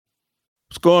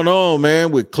going on,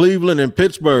 man, with Cleveland and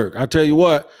Pittsburgh? I tell you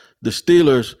what, the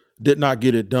Steelers did not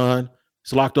get it done.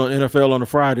 It's Locked On NFL on a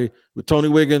Friday with Tony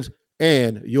Wiggins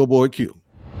and your boy Q.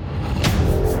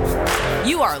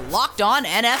 You are Locked On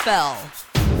NFL,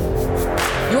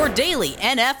 your daily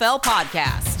NFL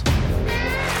podcast.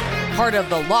 Part of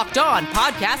the Locked On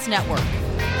Podcast Network,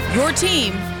 your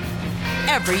team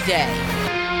every day.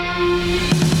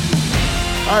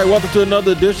 All right, welcome to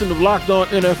another edition of Locked On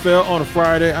NFL on a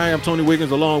Friday. I am Tony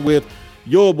Wiggins along with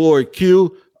your boy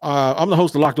Q. I'm the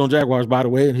host of Locked On Jaguars, by the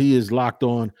way, and he is Locked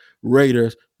On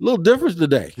Raiders. A little difference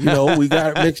today. You know, we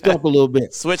got it mixed up a little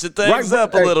bit. Switching things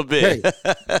up a little bit.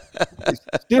 Hey,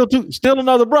 still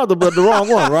another brother, but the wrong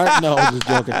one, right? No, I'm just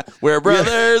joking. We're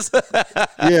brothers.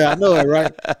 Yeah, I know that,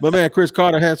 right? But, man, Chris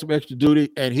Carter had some extra duty,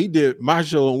 and he did my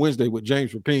show on Wednesday with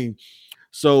James Rapine.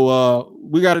 So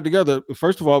we got it together.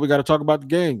 First of all, we got to talk about the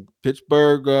game.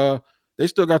 Pittsburgh, they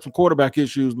still got some quarterback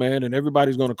issues, man, and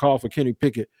everybody's going to call for Kenny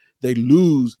Pickett. They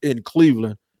lose in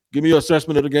Cleveland. Give me your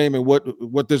assessment of the game and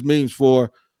what this means for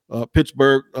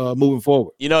Pittsburgh moving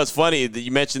forward. You know, it's funny that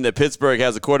you mentioned that Pittsburgh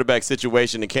has a quarterback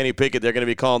situation, and Kenny Pickett, they're going to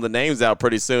be calling the names out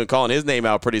pretty soon, calling his name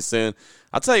out pretty soon.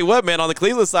 I'll tell you what, man, on the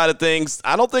Cleveland side of things,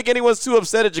 I don't think anyone's too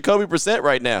upset at Jacoby Brissett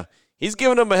right now. He's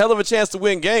giving them a hell of a chance to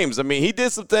win games. I mean, he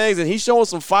did some things, and he's showing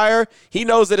some fire. He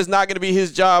knows that it's not going to be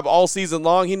his job all season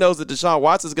long. He knows that Deshaun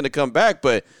Watson's going to come back.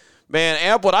 But, man,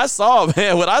 Amp, what I saw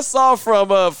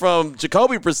from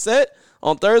Jacoby Brissett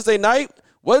on Thursday night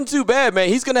wasn't too bad, man.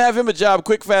 He's going to have him a job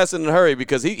quick, fast, and in a hurry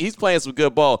because he's playing some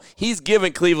good ball. He's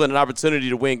giving Cleveland an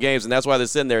opportunity to win games, and that's why they're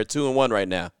sitting there at 2-1 right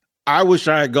now. I wish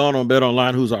I had gone on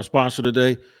BetOnline, who's our sponsor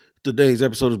today. Today's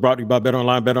episode is brought to you by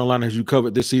BetOnline. BetOnline has you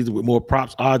covered this season with more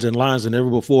props, odds, and lines than ever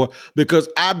before, because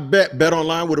I bet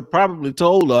BetOnline would have probably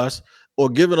told us or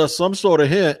given us some sort of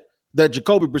hint that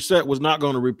Jacoby Brissett was not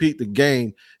going to repeat the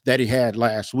game that he had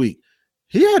last week.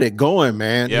 He had it going,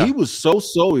 man. Yeah. He was so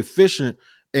efficient,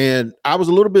 and I was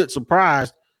a little bit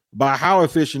surprised by how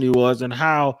efficient he was and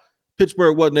how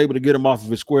Pittsburgh wasn't able to get him off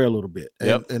of his square a little bit.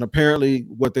 And apparently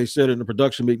what they said in the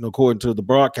production meeting, according to the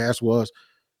broadcast, was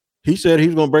he said he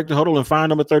was going to break the huddle and find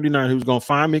number 39. He was going to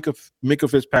find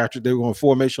Minkah Fitzpatrick. They were going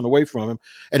formation away from him,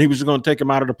 and he was just going to take him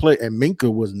out of the play. And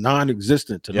Minkah was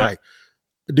non-existent tonight.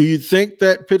 Yeah. Do you think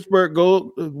that Pittsburgh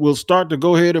will start to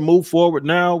go ahead and move forward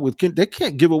now? They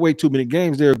can't give away too many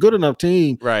games. They're a good enough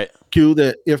team, right? Q,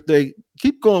 that if they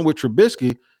keep going with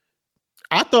Trubisky,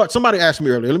 I thought somebody asked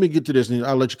me earlier. Let me get to this, and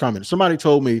I'll let you comment.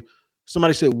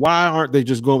 Somebody said, why aren't they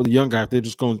just going with the young guy if they're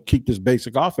just going to keep this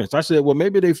basic offense? I said, well,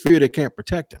 maybe they fear they can't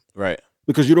protect him. Right.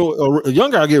 Because, a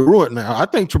young guy get ruined now. I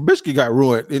think Trubisky got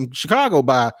ruined in Chicago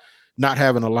by not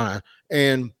having a line.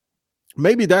 And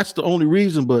maybe that's the only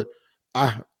reason, but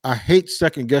I hate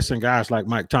second-guessing guys like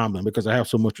Mike Tomlin because I have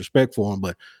so much respect for him.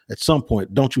 But at some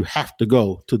point, don't you have to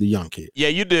go to the young kid? Yeah,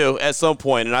 you do at some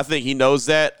point, and I think he knows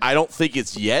that. I don't think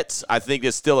it's yet. I think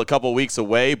it's still a couple weeks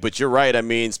away, but you're right. I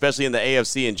mean, especially in the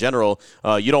AFC in general,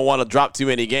 you don't want to drop too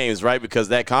many games, right, because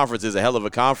that conference is a hell of a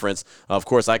conference. Of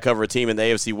course, I cover a team in the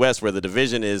AFC West where the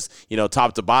division is,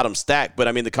 top to bottom stacked, but,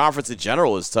 I mean, the conference in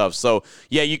general is tough. So,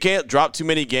 yeah, you can't drop too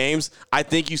many games. I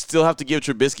think you still have to give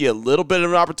Trubisky a little bit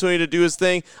of an opportunity to do his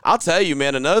thing. I'll tell you,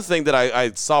 man, another thing that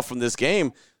I saw from this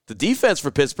game, the defense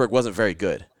for Pittsburgh wasn't very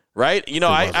good, right?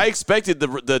 I expected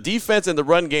the defense and the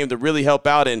run game to really help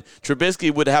out, and Trubisky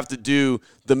would have to do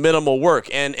the minimal work.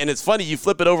 And it's funny, you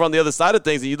flip it over on the other side of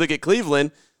things, and you look at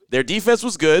Cleveland. Their defense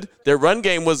was good. Their run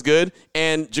game was good.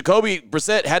 And Jacoby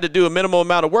Brissett had to do a minimal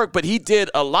amount of work, but he did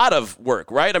a lot of work,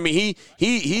 right? I mean,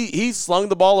 he slung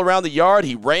the ball around the yard.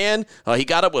 He ran. He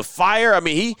got up with fire. I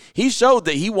mean, he showed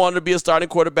that he wanted to be a starting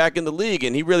quarterback in the league,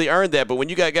 and he really earned that. But when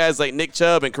you got guys like Nick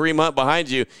Chubb and Kareem Hunt behind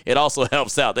you, it also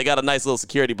helps out. They got a nice little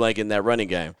security blanket in that running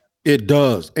game. It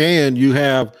does. And you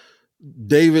have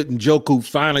David Njoku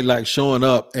finally showing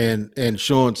up and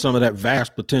showing some of that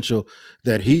vast potential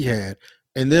that he had.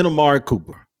 And then Amari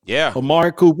Cooper. Yeah.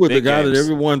 Amari Cooper, the guy games that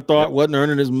everyone thought wasn't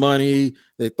earning his money.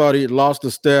 They thought he had lost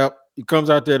a step. He comes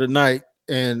out there tonight,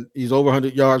 and he's over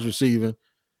 100 yards receiving.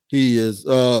 He is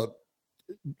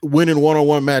winning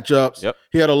one-on-one matchups. Yep.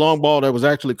 He had a long ball that was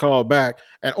actually called back.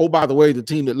 And, oh, by the way, the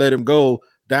team that let him go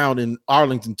down in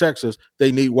Arlington, Texas,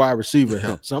 they need wide receiver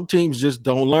help. Some teams just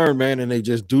don't learn, man, and they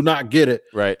just do not get it.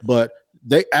 Right. But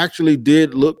they actually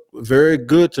did look very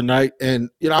good tonight.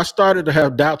 And, I started to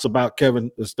have doubts about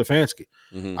Kevin Stefanski.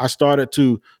 Mm-hmm. I started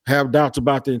to have doubts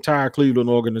about the entire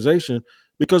Cleveland organization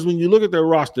because when you look at their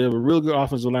roster, they have a real good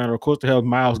offensive line. Of course, they have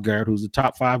Myles Garrett, who's the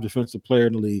top 5 defensive player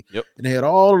in the league. Yep. And they had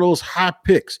all of those high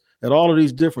picks at all of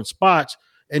these different spots.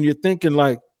 And you're thinking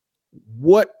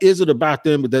what is it about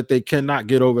them that they cannot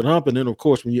get over the hump? And then, of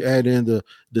course, when you add in the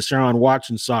Deshaun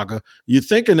Watson saga, you're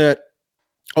thinking that,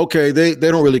 okay, they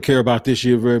don't really care about this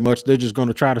year very much. They're just going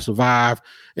to try to survive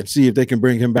and see if they can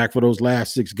bring him back for those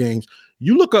last 6 games.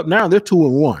 You look up now, they're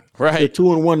 2-1. Right. They're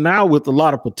 2-1 now with a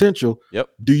lot of potential. Yep.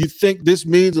 Do you think this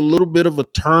means a little bit of a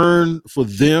turn for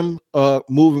them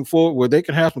moving forward, where they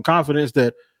can have some confidence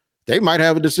that they might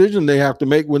have a decision they have to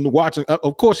make when watching?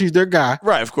 Of course, he's their guy.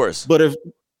 Right, of course. But if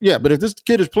this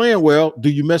kid is playing well,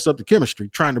 do you mess up the chemistry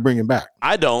trying to bring him back?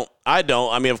 I don't. I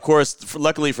mean, of course,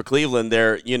 luckily for Cleveland,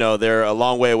 they're a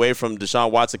long way away from Deshaun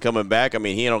Watson coming back. I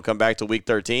mean, he don't come back till week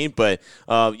 13. But,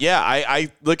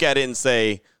 I look at it and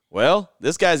say, well,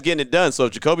 this guy's getting it done. So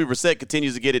if Jacoby Brissett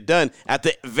continues to get it done, at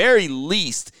the very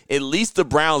least, at least the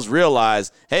Browns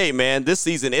realize, hey, man, this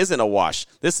season isn't a wash.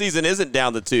 This season isn't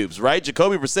down the tubes, right?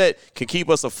 Jacoby Brissett can keep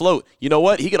us afloat. You know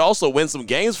what? He could also win some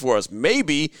games for us.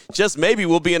 Maybe, just maybe,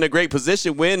 we'll be in a great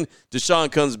position when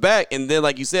Deshaun comes back. And then,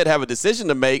 like you said, have a decision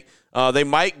to make. They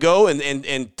might go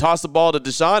and toss the ball to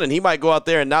Deshaun, and he might go out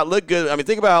there and not look good. I mean,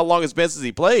 think about how long it's been since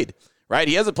he played. Right?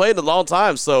 He hasn't played in a long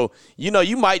time. So,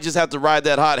 you might just have to ride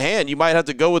that hot hand. You might have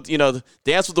to go with,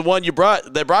 dance with the one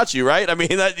that brought you, right? I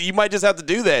mean, you might just have to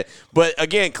do that. But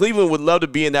again, Cleveland would love to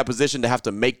be in that position to have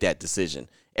to make that decision.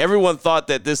 Everyone thought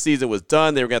that this season was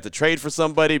done. They were going to have to trade for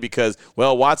somebody because,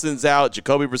 well, Watson's out.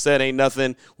 Jacoby Brissett ain't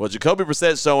nothing. Well, Jacoby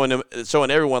Brissett's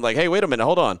showing everyone like, hey, wait a minute,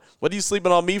 hold on. What are you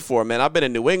sleeping on me for, man? I've been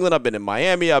in New England. I've been in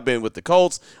Miami. I've been with the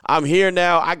Colts. I'm here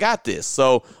now. I got this.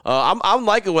 So I'm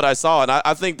liking what I saw, and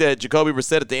I think that Jacoby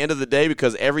Brissett at the end of the day,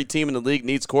 because every team in the league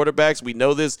needs quarterbacks. We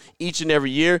know this each and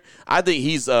every year. I think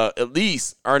he's at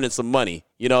least earning some money.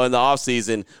 In the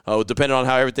offseason, depending on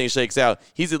how everything shakes out,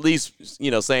 he's at least,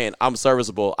 saying, I'm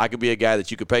serviceable. I could be a guy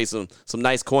that you could pay some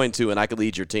nice coin to, and I could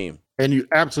lead your team. And you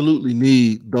absolutely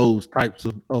need those types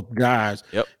of guys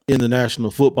in the National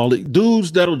Football League.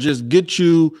 Dudes that'll just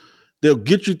they'll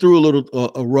get you through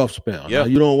a rough spell. Yeah.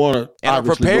 You don't want to. And are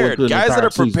prepared. Guys that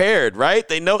are prepared, right?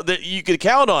 They know that you can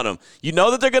count on them. You know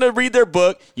that they're going to read their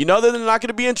book. You know that they're not going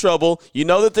to be in trouble. You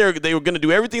know that they were going to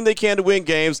do everything they can to win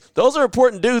games. Those are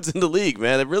important dudes in the league,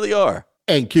 man. They really are.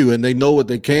 And they know what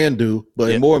they can do,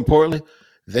 but more importantly,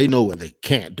 they know what they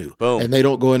can't do. Boom. And they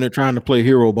don't go in there trying to play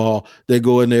hero ball. They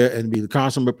go in there and be the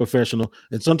consummate professional.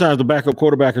 And sometimes the backup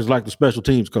quarterback is like the special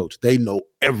teams coach. They know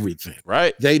everything.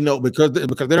 Right. They know because they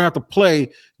don't have to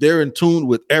play. They're in tune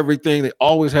with everything. They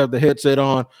always have the headset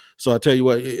on. So I tell you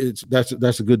what,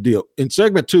 that's a good deal. In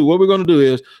segment 2, what we're going to do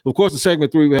is, of course, in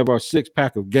segment 3, we have our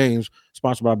 6-pack of games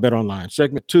sponsored by BetOnline.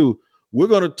 Segment 2, we're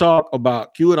going to talk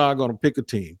about Q and I are going to pick a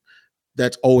team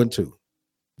that's 0-2.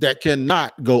 That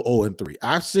cannot go 0-3.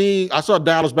 I saw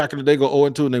Dallas back in the day go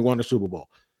 0-2 and they won the Super Bowl.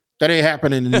 That ain't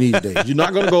happening in these days. You're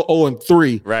not going to go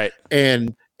 0-3, right?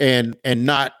 And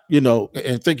not,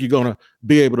 and think you're going to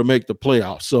be able to make the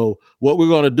playoffs. So what we're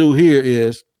going to do here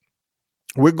is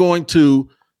we're going to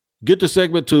get to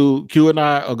segment 2. Q and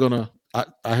I are going to,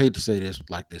 I hate to say this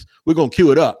like this. We're going to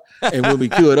queue it up. And when we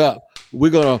queue it up, we're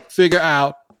going to figure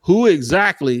out who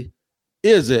exactly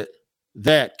is it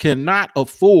that cannot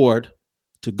afford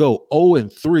to go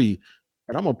 0-3,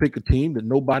 and I'm going to pick a team that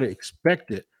nobody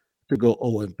expected to go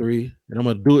 0-3, and I'm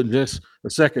going to do it in just a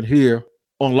second here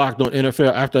on Locked On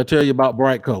NFL after I tell you about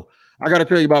Brightco. I got to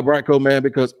tell you about Brightco, man,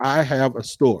 because I have a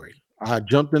story. I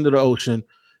jumped into the ocean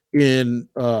in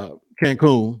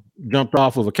Cancun, jumped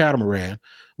off of a catamaran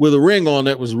with a ring on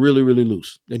that was really, really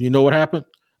loose. And you know what happened?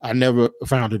 I never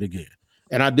found it again.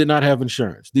 And I did not have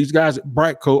insurance. These guys at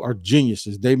Brightco are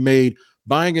geniuses. They made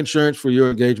buying insurance for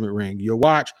your engagement ring, your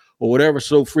watch, or whatever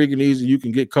so freaking easy you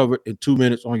can get covered in 2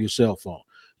 minutes on your cell phone.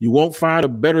 You won't find a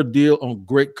better deal on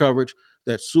great coverage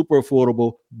that's super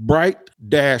affordable.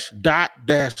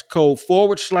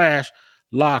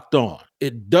 Bright-co/locked on.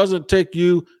 It doesn't take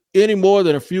you any more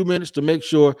than a few minutes to make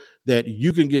sure that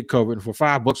you can get covered. And for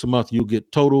 $5 a month, you'll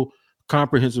get total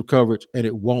comprehensive coverage, and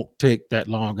it won't take that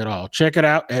long at all. Check it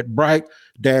out at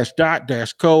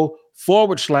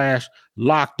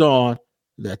bright-co/locked on.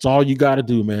 That's all you got to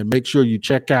do, man. Make sure you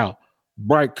check out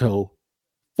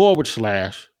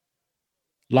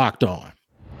Brightco/locked on.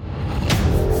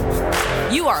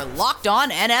 You are Locked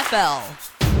On NFL,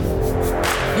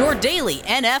 your daily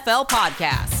NFL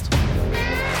podcast.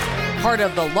 Part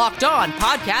of the Locked On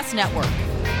Podcast Network,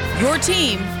 your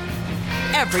team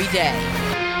every day.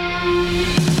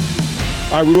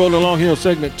 All right, we're rolling along here on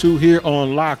segment 2 here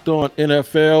on Locked On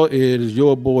NFL. It is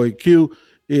your boy Q.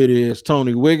 It is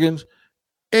Tony Wiggins.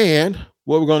 And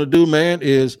what we're going to do, man,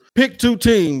 is pick 2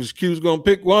 teams. Q's going to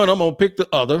pick one. I'm going to pick the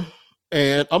other.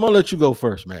 And I'm gonna let you go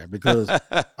first, man, because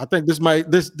I think this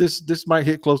might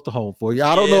hit close to home for you.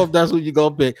 I don't know if that's who you're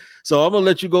gonna pick, so I'm gonna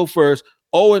let you go first.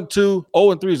 0-2,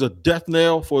 0-3 is a death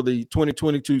knell for the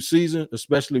 2022 season,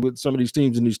 especially with some of these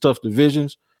teams in these tough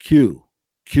divisions. Cue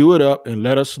it up and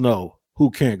let us know who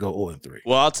can't go 0-3.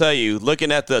 Well, I'll tell you,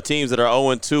 looking at the teams that are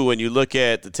 0-2, and you look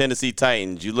at the Tennessee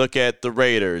Titans, you look at the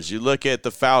Raiders, you look at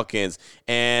the Falcons,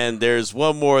 and there's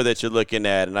one more that you're looking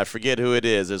at, and I forget who it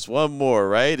is. There's one more,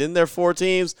 right? Isn't there 4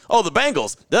 teams? Oh, the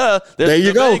Bengals. Duh. There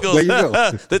you go.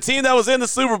 The team that was in the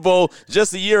Super Bowl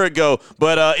just a year ago.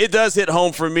 But it does hit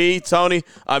home for me, Tony.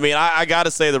 I mean, I got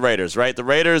to say the Raiders, right? The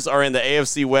Raiders are in the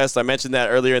AFC West. I mentioned that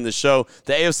earlier in the show.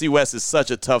 The AFC West is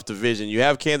such a tough division. You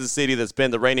have Kansas City that's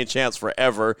been the reigning champs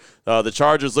forever. The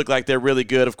Chargers look like they're really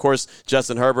good. Of course,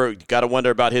 Justin Herbert, got to wonder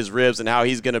about his ribs and how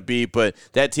he's going to be. But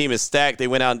that team is stacked. They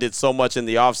went out and did so much in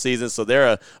the offseason. So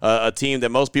they're a team that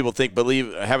most people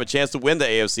believe have a chance to win the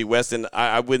AFC West. And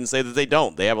I wouldn't say that they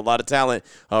don't. They have a lot of talent.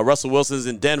 Russell Wilson's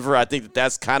in Denver. I think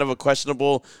that's kind of a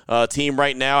questionable team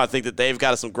right now. I think that they've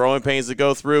got some growing pains to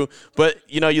go through. But,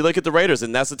 you look at the Raiders,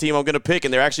 and that's the team I'm going to pick.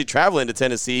 And they're actually traveling to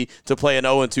Tennessee to play an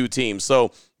 0-2 team.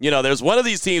 So, there's one of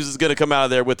these teams that's going to come out of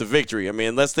there with the victory. I mean,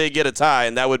 unless they get a tie,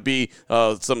 and that would be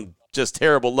some just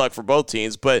terrible luck for both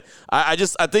teams. But I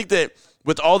think that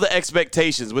with all the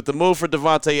expectations, with the move for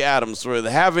Davante Adams, for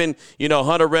having,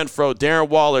 Hunter Renfrow, Darren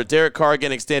Waller, Derek Carr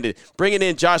getting extended, bringing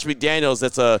in Josh McDaniels,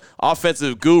 that's a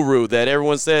offensive guru that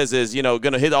everyone says is, going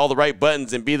to hit all the right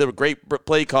buttons and be the great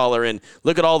play caller. And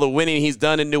look at all the winning he's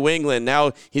done in New England.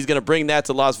 Now he's going to bring that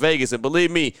to Las Vegas. And believe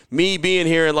me being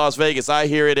here in Las Vegas, I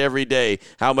hear it every day,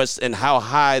 how much and how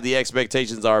high the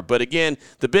expectations are. But again,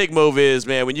 the big move is,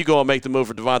 man, when you go and make the move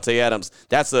for Davante Adams,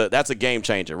 that's a game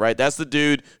changer, right? That's the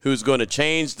dude who's going to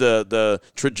change the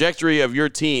trajectory of your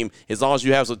team as long as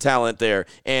you have some talent there.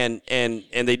 And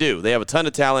they do. They have a ton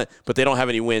of talent, but they don't have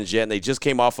any wins yet. And they just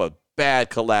came off a bad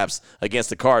collapse against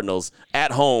the Cardinals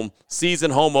at home, season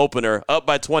home opener, up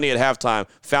by 20 at halftime,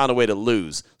 found a way to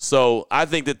lose. So I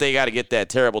think that they got to get that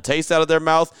terrible taste out of their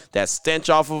mouth, that stench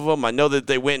off of them. I know that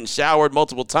they went and showered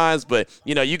multiple times, but,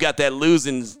 you got that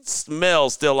losing smell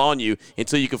still on you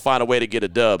until you can find a way to get a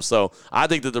dub. So I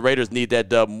think that the Raiders need that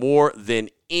dub more than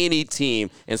any team,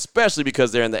 especially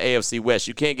because they're in the AFC West.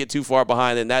 You can't get too far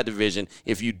behind in that division.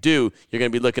 If you do, you're going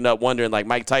to be looking up wondering like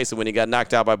Mike Tyson when he got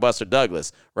knocked out by Buster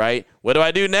Douglas, right? What do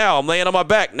I do now? I'm laying on my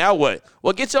back. Now what?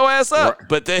 Well, get your ass up.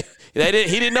 But he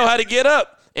didn't know how to get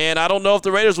up. And I don't know if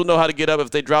the Raiders will know how to get up if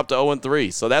they drop to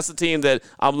 0-3. So that's the team that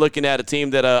I'm looking at, a team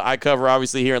that I cover,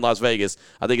 obviously, here in Las Vegas.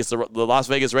 I think it's the Las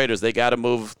Vegas Raiders. They got to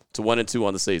move to 1-2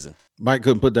 on the season. Mike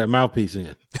couldn't put that mouthpiece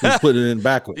in. He put it in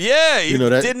backwards. Yeah, he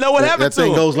didn't know what happened to him.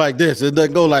 That thing goes like this. It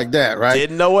doesn't go like that, right?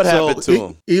 Didn't know what happened to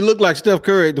him. He looked like Steph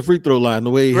Curry at the free throw line,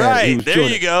 the way he had it. He was there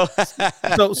you go.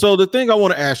 So the thing I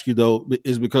want to ask you, though,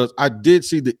 is because I did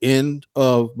see the end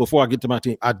of, before I get to my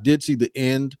team, I did see the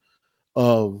end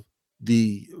of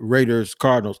the Raiders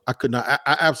Cardinals. I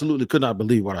absolutely could not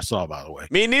believe what I saw, by the way.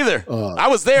 Me neither. I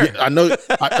was there. Yeah, I know.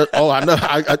 I know.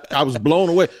 I was blown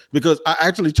away because I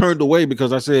actually turned away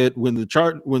because I said when the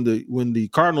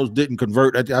Cardinals didn't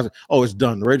convert, I said, oh, it's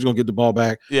done. The Raiders going to get the ball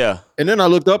back. Yeah. And then I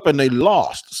looked up and they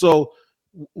lost. So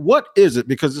what is it?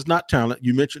 Because it's not talent.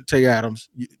 You mentioned Tay Adams.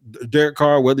 Derek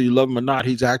Carr, whether you love him or not,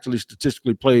 he's actually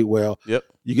statistically played well. Yep.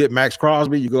 You get Max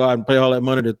Crosby, you go out and pay all that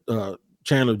money to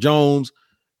Chandler Jones.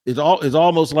 It's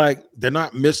almost like they're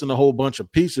not missing a whole bunch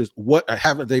of pieces. What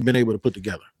haven't they been able to put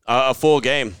together? A full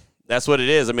game. That's what it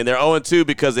is. I mean, they're 0-2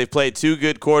 because they've played 2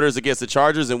 good quarters against the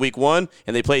Chargers in week 1,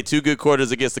 and they played 2 good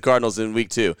quarters against the Cardinals in week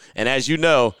 2. And as you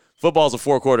know, football's a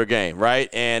 4-quarter game, right?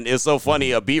 And it's so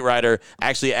funny. A beat writer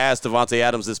actually asked Davante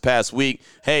Adams this past week,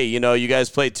 hey, you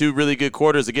guys played 2 really good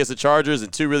quarters against the Chargers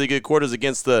and 2 really good quarters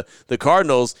against the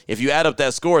Cardinals. If you add up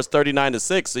that score, it's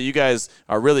 39-6, so you guys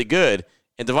are really good.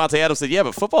 And Davante Adams said, yeah,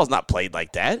 but football's not played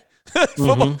like that.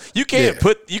 Football, you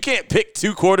can't pick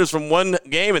 2 quarters from one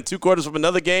game and 2 quarters from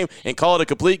another game and call it a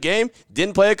complete game.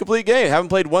 Didn't play a complete game. Haven't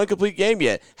played one complete game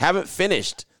yet. Haven't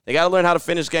finished. They got to learn how to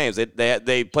finish games.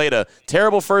 They played a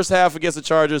terrible first half against the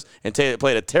Chargers and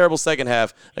played a terrible second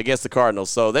half against the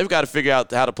Cardinals. So they've got to figure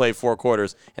out how to play 4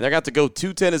 quarters. And they're going to have to go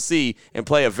to Tennessee and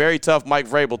play a very tough Mike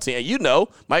Vrabel team. And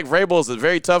Mike Vrabel is a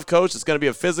very tough coach. It's going to be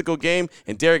a physical game,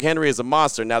 and Derrick Henry is a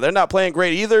monster. Now, they're not playing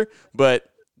great either, but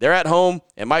they're at home,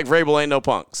 and Mike Vrabel ain't no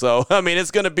punk. So, I mean,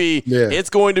 it's going to be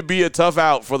a tough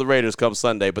out for the Raiders come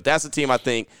Sunday. But that's a team I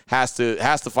think has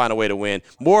to find a way to win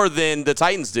more than the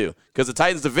Titans do, because the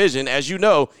Titans division, as you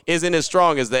know, isn't as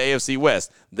strong as the AFC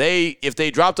West. If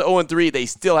they drop to 0-3, they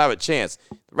still have a chance.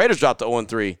 The Raiders drop to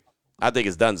 0-3, I think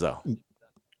it's donezo.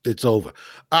 It's over.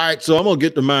 All right, so I'm going to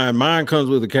get to mine. Mine comes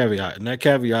with a caveat, and that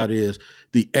caveat is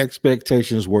the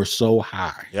expectations were so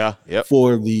high. Yeah, yep.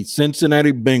 For the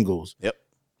Cincinnati Bengals. Yep.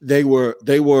 They were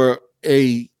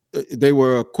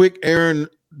a quick Aaron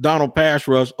Donald pass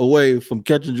rush away from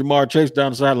catching Jamar Chase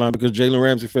down the sideline because Jalen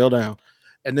Ramsey fell down,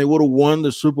 and they would have won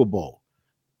the Super Bowl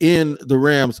in the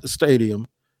Rams stadium.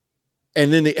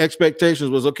 And then the expectations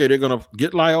was, okay, they're going to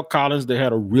get Lyle Collins. They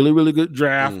had a really, really good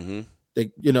draft. Mm-hmm.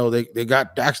 They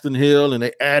got Daxton Hill and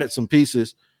they added some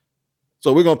pieces.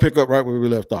 So we're going to pick up right where we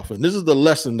left off. And this is the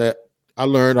lesson that I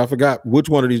learned. I forgot which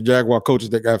one of these Jaguar coaches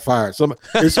that got fired.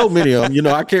 There's so many of them.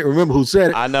 I can't remember who said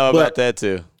it. I know about that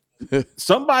too.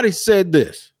 Somebody said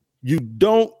this. You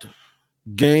don't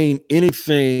gain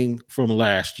anything from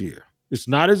last year. It's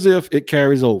not as if it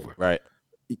carries over. Right.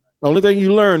 The only thing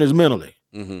you learn is mentally.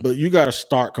 Mm-hmm. But you got to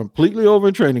start completely over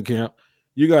in training camp.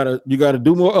 You got to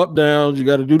do more up downs. You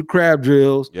got to do the crab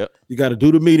drills. Yep. You got to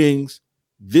do the meetings.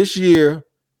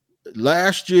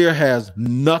 Last year has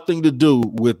nothing to do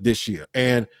with this year.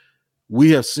 And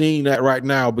we have seen that right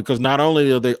now because not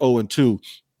only are they 0-2,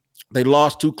 they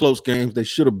lost 2 close games. They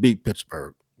should have beat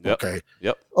Pittsburgh. Yep. Okay.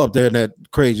 Yep. Up there in that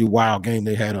crazy wild game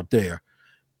they had up there.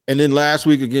 And then last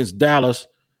week against Dallas,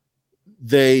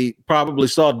 they probably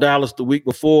saw Dallas the week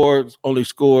before, only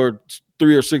scored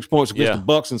 3 or 6 points against the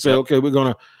Bucs and say, okay, we're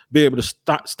going to be able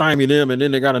to stymie them. And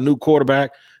then they got a new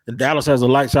quarterback, and Dallas has a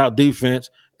lights-out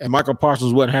defense, and Michael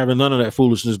Parsons wasn't having none of that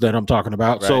foolishness that I'm talking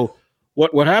about. Right. So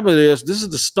what happened is this is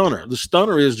the stunner. The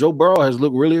stunner is Joe Burrow has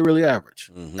looked really, really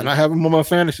average. Mm-hmm. And I have him on my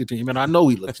fantasy team, and I know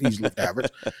he's looked average.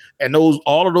 And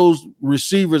all of those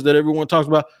receivers that everyone talks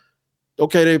about,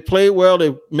 okay, they played well.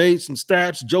 They made some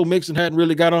stats. Joe Mixon hadn't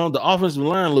really got on. The offensive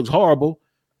line looks horrible.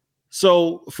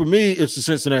 So for me, it's the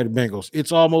Cincinnati Bengals.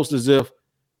 It's almost as if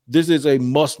this is a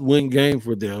must-win game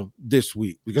for them this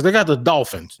week because they got the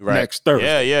Dolphins next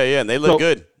Thursday. Yeah. And they look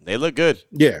good. They look good.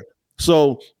 Yeah.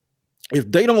 So if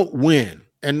they don't win,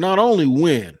 and not only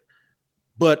win,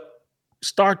 but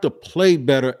start to play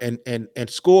better and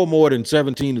score more than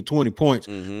 17 to 20 points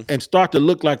and start to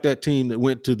look like that team that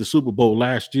went to the Super Bowl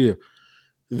last year,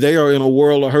 they are in a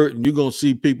world of hurt, and you're going to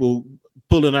see people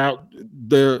pulling out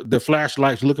their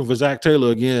flashlights looking for Zach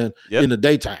Taylor again in the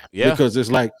daytime. Yeah. Because it's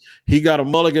like he got a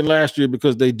mulligan last year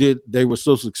because they were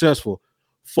so successful.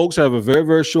 Folks have a very,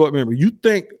 very short memory. You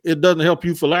think it doesn't help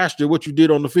you for last year, what you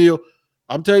did on the field.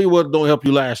 I'm telling you what don't help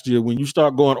you last year. When you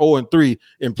start going 0-3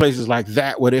 in places like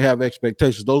that where they have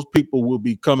expectations, those people will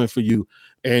be coming for you,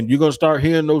 and you're going to start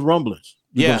hearing those rumblings.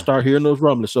 You're going to start hearing those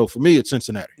rumblings. So for me, it's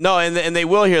Cincinnati. No, and they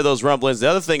will hear those rumblings. The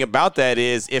other thing about that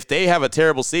is if they have a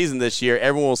terrible season this year,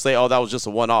 everyone will say, oh, that was just a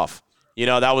one-off.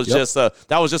 That was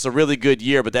just a really good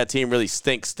year, but that team really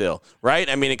stinks still, right?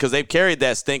 I mean, because they've carried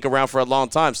that stink around for a long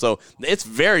time. So it's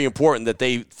very important that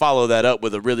they follow that up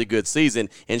with a really good season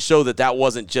and show that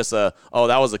wasn't just that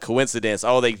was a coincidence.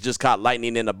 Oh, they just caught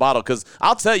lightning in a bottle. Because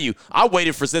I'll tell you, I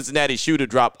waited for Cincinnati's shoe to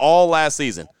drop all last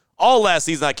season. All last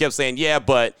season, I kept saying, yeah,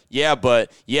 but,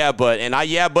 and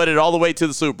I butted all the way to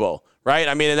the Super Bowl, right?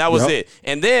 I mean, and that was it.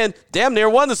 And then damn near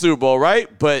won the Super Bowl, right?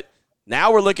 But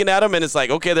now we're looking at them, and it's like,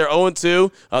 okay, they're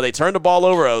 0-2. They turned the ball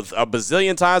over a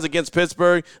bazillion times against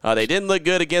Pittsburgh. They didn't look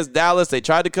good against Dallas. They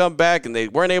tried to come back, and they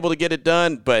weren't able to get it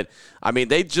done. But, I mean,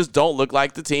 they just don't look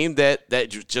like the team that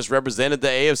just represented the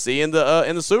AFC in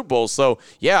the Super Bowl. So,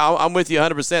 yeah, I'm with you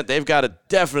 100%. They've got to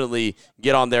definitely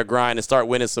get on their grind and start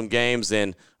winning some games.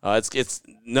 And it's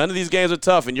none of these games are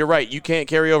tough. And you're right, you can't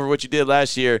carry over what you did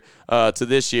last year to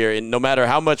this year. And no matter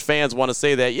how much fans want to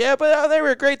say that, yeah, but they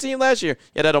were a great team last year.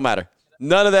 Yeah, that don't matter.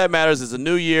 None of that matters. It's a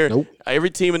new year. Nope. Every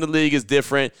team in the league is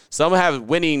different. Some have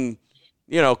winning,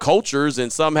 cultures,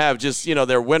 and some have just,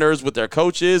 they're winners with their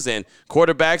coaches, and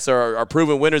quarterbacks are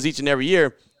proven winners each and every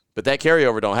year. But that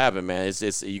carryover don't happen, man.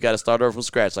 It's you got to start over from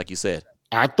scratch, like you said.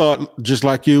 I thought, just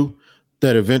like you,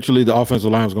 that eventually the offensive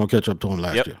line was going to catch up to him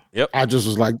last year. Yep. I just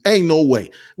was like, ain't no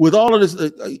way. With all of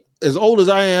this, as old as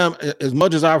I am, as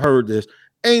much as I've heard this,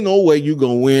 ain't no way you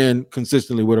going to win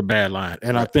consistently with a bad line.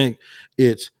 And I think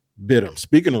it's bit them.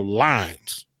 Speaking of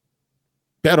lines,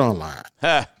 BetOnline.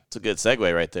 It's a good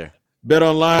segue right there.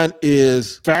 BetOnline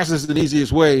is fastest and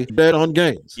easiest way to bet on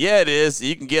games. Yeah, it is.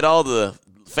 You can get all the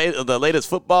latest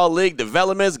football league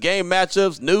developments, game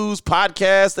matchups, news,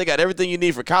 podcasts. They got everything you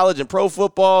need for college and pro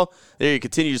football. There you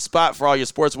continue to spot for all your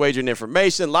sports wagering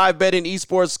information, live betting,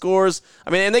 esports scores.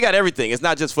 I mean, and they got everything. It's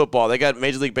not just football. They got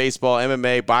Major League Baseball,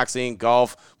 MMA, boxing,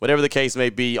 golf, whatever the case may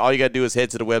be. All you got to do is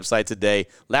head to the website today,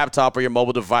 laptop or your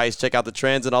mobile device, check out the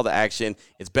trends and all the action.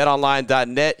 It's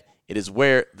betonline.net. It is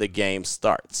where the game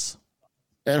starts.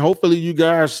 And hopefully you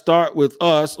guys start with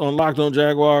us on Locked On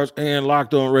Jaguars and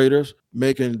Locked On Raiders.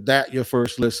 making that your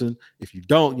first listen. If you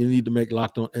don't, you need to make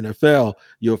Locked On NFL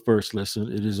your first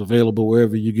listen. It is available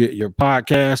wherever you get your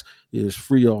podcast. It is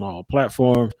free on all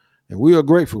platforms. And we are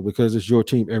grateful because it's your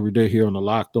team every day here on the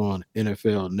Locked On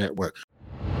NFL Network.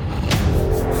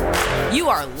 You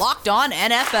are Locked On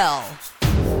NFL,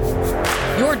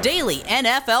 your daily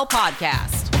NFL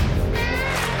podcast.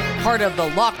 Part of the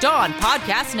Locked On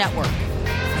Podcast Network,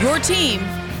 your team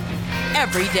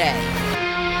every day.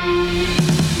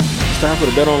 It's time for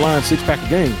the Bet Online six-pack of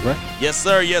games, right? Yes,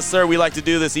 sir. Yes, sir. We like to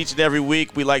do this each and every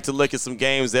week. We like to look at some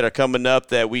games that are coming up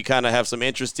that we kind of have some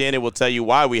interest in, and we'll tell you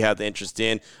why we have the interest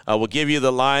in. We'll give you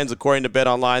the lines according to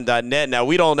betonline.net. Now,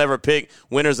 we don't ever pick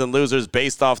winners and losers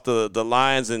based off the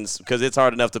lines, and because it's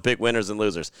hard enough to pick winners and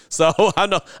losers. So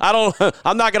I'm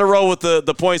not going to roll with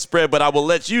the point spread, but I will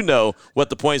let you know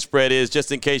what the point spread is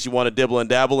just in case you want to dibble and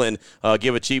dabble and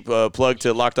give a cheap plug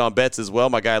to Locked On Bets as well.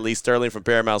 My guy Lee Sterling from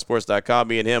ParamountSports.com.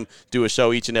 Me and him do a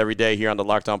show each and every day here on the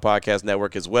Locked On Podcast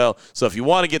Network as well. So if you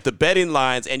want to get the betting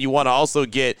lines and you want to also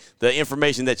get the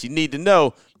information that you need to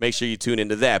know, make sure you tune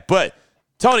into that. But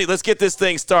Tony, let's get this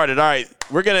thing started. All right,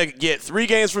 we're going to get 3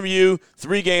 games from you,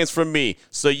 3 games from me.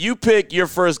 So you pick your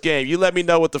first game. You let me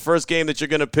know what the first game that you're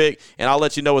going to pick, and I'll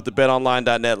let you know what the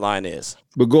betonline.net line is.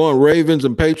 We're going Ravens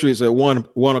and Patriots at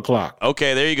 1 o'clock.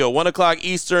 Okay, there you go. 1 o'clock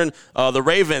Eastern. The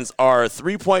Ravens are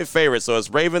 3-point favorites, so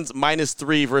it's Ravens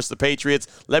 -3 versus the Patriots.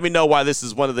 Let me know why this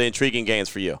is one of the intriguing games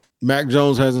for you. Mac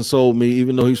Jones hasn't sold me,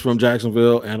 even though he's from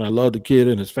Jacksonville, and I love the kid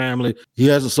and his family. He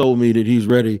hasn't sold me that he's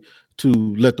ready to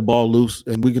let the ball loose,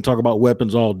 and we can talk about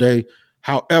weapons all day.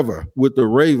 However, with the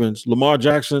Ravens, Lamar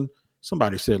Jackson,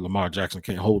 somebody said Lamar Jackson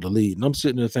can't hold the lead, and I'm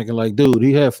sitting there thinking like, dude,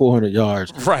 he had 400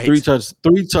 yards, right? 3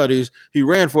 tutties. He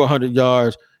ran for 100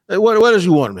 yards. Hey, what does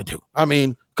you want him to do? I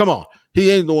mean, come on.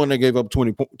 He ain't the one that gave up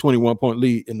 21-point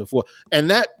lead in the fourth. And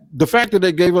that the fact that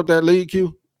they gave up that lead,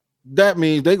 Q, that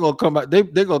means they're gonna come out. They're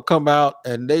gonna come out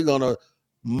and they're gonna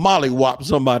mollywop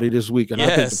somebody this week. And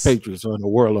I think the Patriots are in the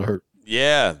world of hurt.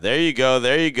 Yeah, there you go.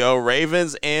 There you go.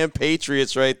 Ravens and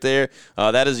Patriots right there.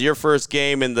 That is your first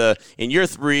game in your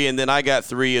 3, and then I got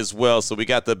 3 as well. So we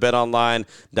got the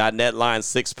betonline.net line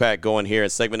 6-pack going here in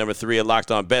segment number 3 of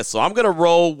Locked On Bets. So I'm going to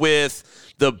roll with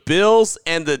the Bills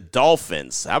and the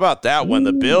Dolphins. How about that one?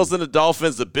 The Bills and the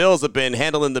Dolphins. The Bills have been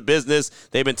handling the business.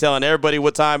 They've been telling everybody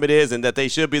what time it is and that they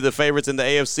should be the favorites in the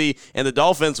AFC. And the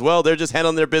Dolphins, well, they're just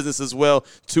handling their business as well.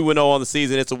 2-0 on the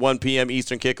season. It's a 1 p.m.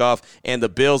 Eastern kickoff, and the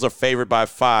Bills are favored by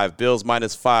 5. Bills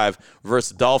 -5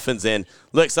 versus Dolphins. And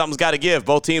look, something's got to give.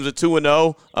 Both teams are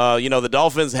 2-0. The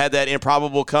Dolphins had that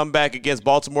improbable comeback against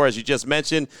Baltimore, as you just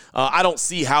mentioned. I don't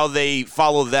see how they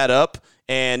follow that up.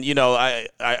 And,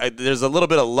 there's a little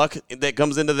bit of luck that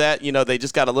comes into that. They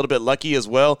just got a little bit lucky as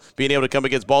well, being able to come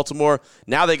against Baltimore.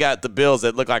 Now they got the Bills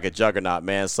that look like a juggernaut,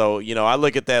 man. So, I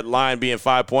look at that line being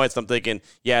 5 points. I'm thinking,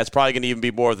 yeah, it's probably going to even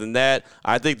be more than that.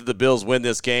 I think that the Bills win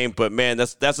this game. But, man,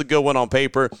 that's a good one on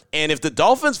paper. And if the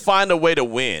Dolphins find a way to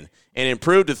win and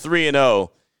improve to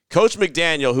 3-0, Coach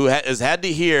McDaniel, who has had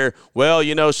to hear, well,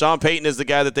 Sean Payton is the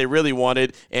guy that they really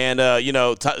wanted, and,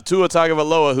 Tua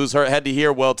Tagovailoa, who's had to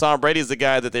hear, well, Tom Brady is the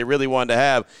guy that they really wanted to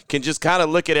have, can just kind of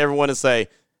look at everyone and say,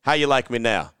 how you like me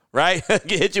now, right?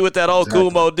 Hit you with that old cool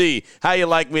Mo D. How you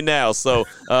like me now? So,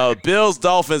 Bills,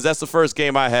 Dolphins, that's the first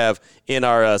game I have in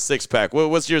our 6-pack.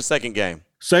 What's your second game?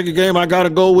 Second game, I got to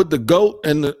go with the GOAT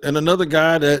and another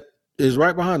guy that is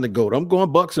right behind the GOAT. I'm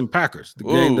going Bucks and Packers, the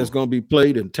game that's going to be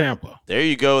played in Tampa. There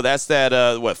you go. That's that,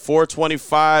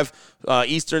 4:25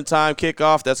 Eastern time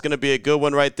kickoff. That's going to be a good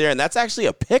one right there. And that's actually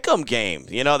a pick'em game.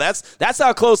 That's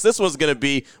how close this one's going to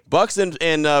be. Bucks and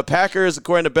Packers,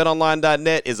 according to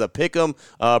betonline.net, is a pick'em.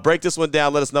 Break this one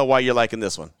down. Let us know why you're liking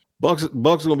this one. Bucks are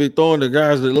going to be throwing the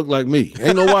guys that look like me.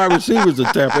 Ain't no wide receivers in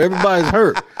Tampa. Everybody's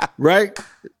hurt, right?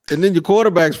 And then your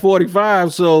quarterback's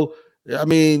 45. So, I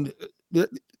mean,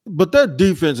 but their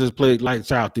defense has played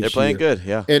lights out this year. They're playing good,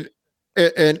 yeah.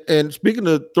 And speaking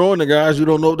of throwing the guys you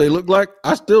don't know what they look like,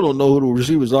 I still don't know who the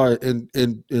receivers are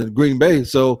in Green Bay.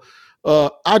 So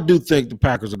I do think the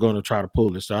Packers are going to try to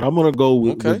pull this out. I'm going to go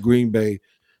with Green Bay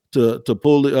to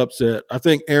pull the upset. I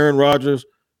think Aaron Rodgers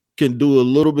can do a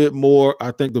little bit more.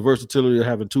 I think the versatility of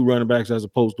having 2 running backs as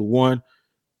opposed to 1.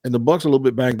 And the Bucs are a little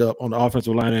bit banged up on the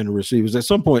offensive line and the receivers. At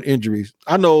some point, injuries.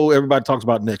 I know everybody talks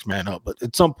about next man up, but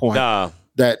at some point,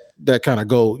 that that kind of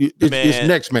go. It's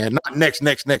next man, not next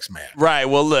man. Right.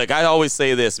 Well, look, I always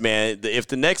say this, man. If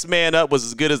the next man up was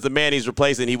as good as the man he's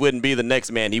replacing, he wouldn't be the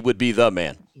next man. He would be the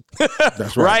man.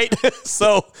 That's right. Right?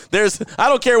 So I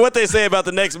don't care what they say about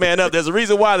the next man up. There's a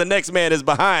reason why the next man is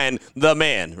behind the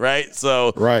man, right?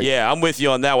 So, yeah, I'm with you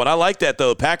on that one. I like that,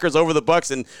 though. Packers over the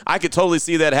Bucs, and I could totally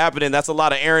see that happening. That's a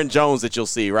lot of Aaron Jones that you'll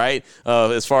see, right,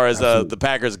 as far as the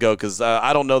Packers go, because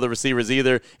I don't know the receivers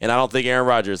either, and I don't think Aaron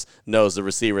Rodgers knows the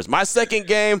receivers. My second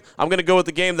game, I'm going to go with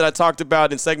the game that I talked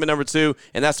about in segment number 2,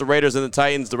 and that's the Raiders and the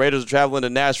Titans. The Raiders are traveling to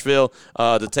Nashville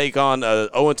to take on an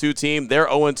 0-2 team. They're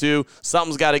 0-2.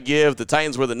 Something's got to give. The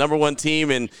Titans were the number 1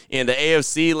 team in the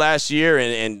AFC last year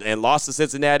and lost to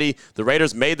Cincinnati. The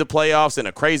Raiders made the playoffs in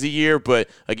a crazy year, but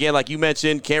again, like you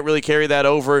mentioned, can't really carry that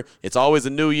over. It's always a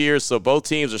new year, so both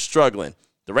teams are struggling.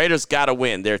 The Raiders got to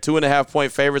win. They're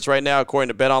 2.5-point favorites right now,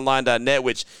 according to betonline.net,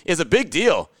 which is a big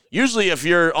deal. Usually if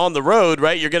you're on the road,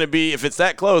 right, you're going to be, if it's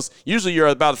that close, usually you're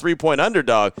about a 3-point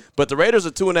underdog. But the Raiders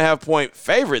are 2.5-point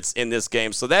favorites in this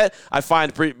game. So that I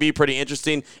find be pretty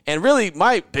interesting. And really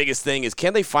my biggest thing is,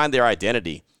 can they find their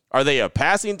identity? Are they a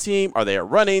passing team? Are they a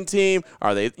running team?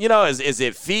 Are they, is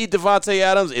it feed Devontae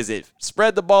Adams? Is it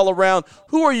spread the ball around?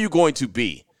 Who are you going to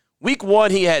be? Week 1,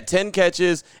 he had 10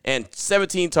 catches and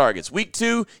 17 targets. Week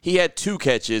 2, he had 2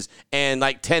 catches and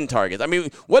like 10 targets. I mean,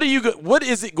 what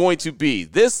is it going to be?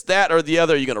 This, that, or the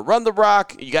other? Are you going to run the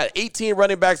rock? You got 18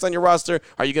 running backs on your roster.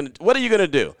 What are you going to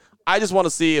do? I just want to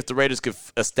see if the Raiders could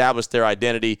establish their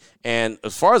identity. And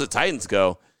as far as the Titans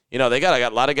go, they got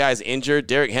a lot of guys injured.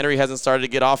 Derrick Henry hasn't started to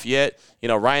get off yet.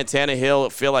 Ryan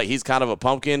Tannehill, feel like he's kind of a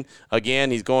pumpkin.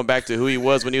 Again, he's going back to who he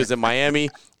was when he was in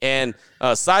Miami. And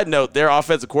side note, their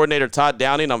offensive coordinator, Todd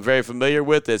Downing, I'm very familiar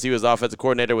with, as he was offensive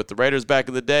coordinator with the Raiders back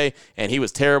in the day, and he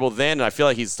was terrible then, and I feel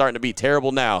like he's starting to be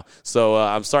terrible now. So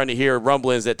I'm starting to hear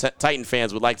rumblings that Titan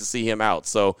fans would like to see him out.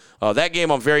 So that game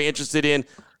I'm very interested in,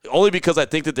 only because I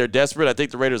think that they're desperate. I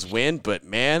think the Raiders win, but,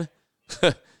 man,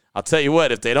 I'll tell you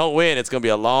what, if they don't win, it's going to be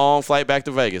a long flight back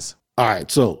to Vegas. All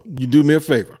right, so you do me a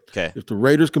favor. Okay. If the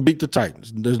Raiders can beat the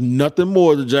Titans, there's nothing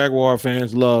more the Jaguar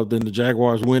fans love than the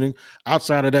Jaguars winning.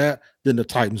 Outside of that, than the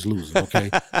Titans losing. Okay.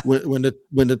 when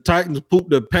the Titans pooped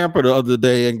the pamper the other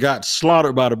day and got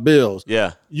slaughtered by the Bills,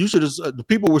 you should have. The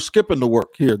people were skipping to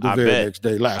work here the next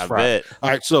day, last Friday. All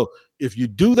right, so if you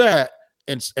do that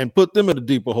and put them in a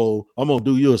deeper hole, I'm gonna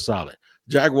do you a solid.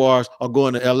 Jaguars are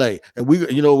going to LA, and what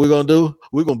we're going to do?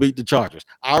 We're going to beat the Chargers.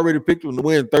 I already picked them to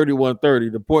win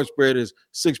 31-30. The point spread is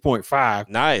 6.5.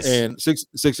 Nice. And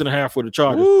 6.5 for the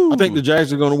Chargers. Woo. I think the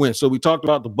Jags are going to win. So we talked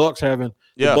about the Bucs having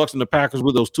the Bucs and the Packers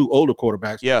with those 2 older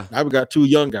quarterbacks. Yeah. Now we got 2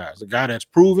 young guys, a guy that's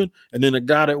proven, and then a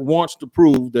guy that wants to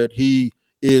prove that he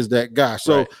is that guy.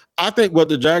 So I think what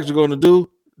the Jags are going to do,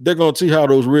 they're going to see how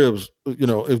those ribs,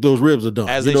 if those ribs are done.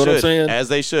 As they should. What I'm saying? As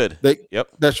they should. Yep.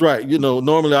 That's right.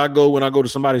 Normally when I go to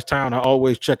somebody's town, I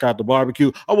always check out the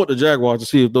barbecue. I want the Jaguars to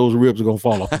see if those ribs are going to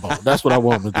fall off the bone. That's what I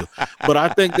want them to do. But I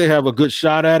think they have a good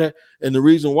shot at it. And the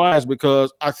reason why is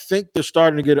because I think they're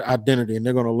starting to get an identity and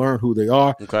they're going to learn who they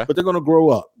are. Okay. But they're going to grow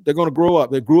up. They're going to grow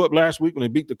up. They grew up last week when they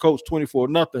beat the Colts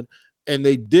 24-0. And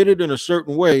they did it in a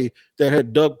certain way that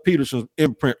had Doug Peterson's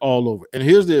imprint all over. And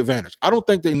here's the advantage. I don't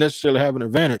think they necessarily have an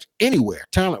advantage anywhere,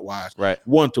 talent-wise,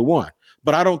 one-to-one.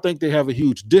 But I don't think they have a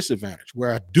huge disadvantage.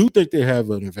 Where I do think they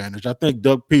have an advantage, I think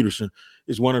Doug Peterson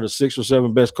is one of the 6 or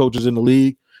 7 best coaches in the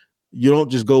league. You don't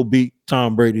just go beat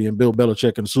Tom Brady and Bill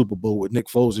Belichick in the Super Bowl with Nick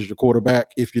Foles as your quarterback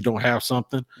if you don't have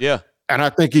something. Yeah. And I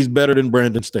think he's better than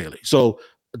Brandon Staley. So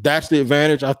that's the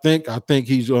advantage, I think. I think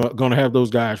he's going to have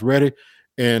those guys ready.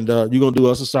 And you're going to do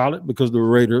us a solid because the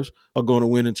Raiders are going to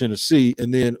win in Tennessee.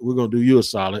 And then we're going to do you a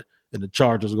solid. And the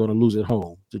Chargers are going to lose at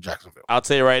home to Jacksonville. I'll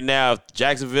tell you right now, if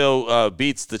Jacksonville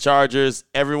beats the Chargers,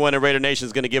 everyone in Raider Nation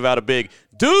is going to give out a big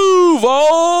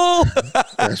Duval.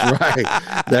 That's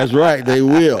right. That's right. They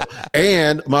will.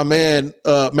 And my man,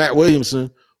 Matt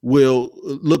Williamson, will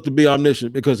look to be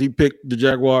omniscient because he picked the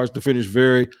Jaguars to finish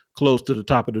very close to the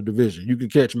top of the division. You can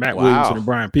catch Matt Williamson and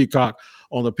Brian Peacock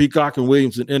on the Peacock and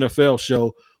Williamson NFL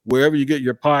show, wherever you get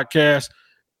your podcast.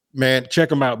 Man, check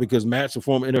them out because Matt's a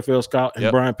former NFL scout and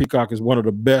Brian Peacock is one of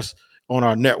the best on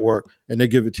our network, and they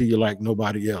give it to you like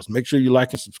nobody else. Make sure you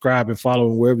like and subscribe and follow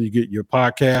them wherever you get your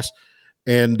podcast.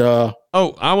 And I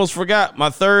almost forgot my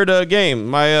third game,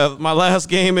 my last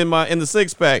game in the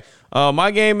 6-pack. My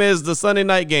game is the Sunday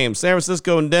night game, San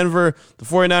Francisco and Denver. The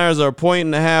 49ers are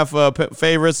 1.5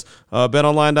 favorites.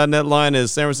 BetOnline.net line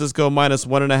is San Francisco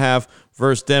 -1.5.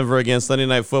 versus Denver against Sunday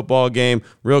Night Football game.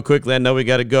 Real quickly, I know we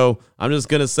got to go. I'm just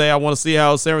going to say I want to see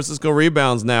how San Francisco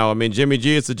rebounds now. I mean, Jimmy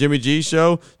G, it's a Jimmy G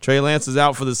show. Trey Lance is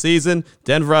out for the season.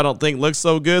 Denver, I don't think, looks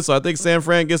so good, so I think San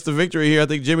Fran gets the victory here. I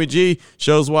think Jimmy G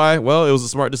shows why. Well, it was a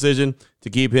smart decision to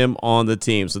keep him on the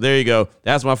team. So there you go.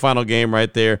 That's my final game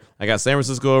right there. I got San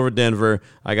Francisco over Denver.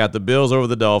 I got the Bills over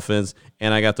the Dolphins,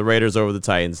 and I got the Raiders over the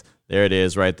Titans. There it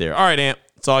is right there. All right, Ant.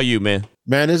 It's all you, man.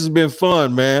 Man, this has been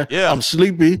fun, man. Yeah. I'm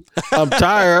sleepy. I'm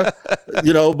tired,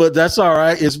 but that's all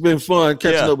right. It's been fun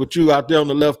catching up with you out there on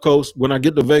the left coast. When I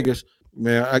get to Vegas,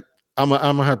 man, I'm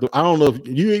gonna have to. I don't know if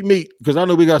you eat meat because I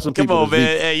know we got some people. Come on,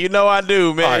 man. Hey, you know I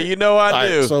do, man. Right. You know I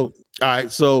do. All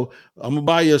right. So I'm gonna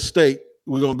buy you a steak.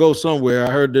 We're gonna go somewhere.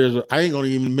 I heard I ain't gonna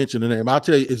even mention the name. I'll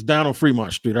tell you, it's down on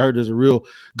Fremont Street. I heard there's a real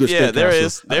good steak. Yeah, there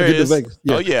is. There is.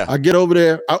 Yeah. Oh yeah. I get over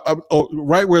there.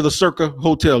 Right where the Circa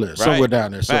Hotel is, somewhere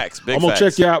down there. So facts. I'm gonna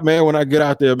check you out, man, when I get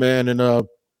out there, man, and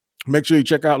make sure you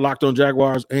check out Locked On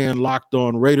Jaguars and Locked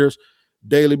On Raiders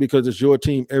daily because it's your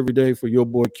team every day for your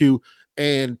boy Q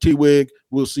and T-Wig.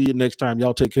 We'll see you next time.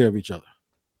 Y'all take care of each other.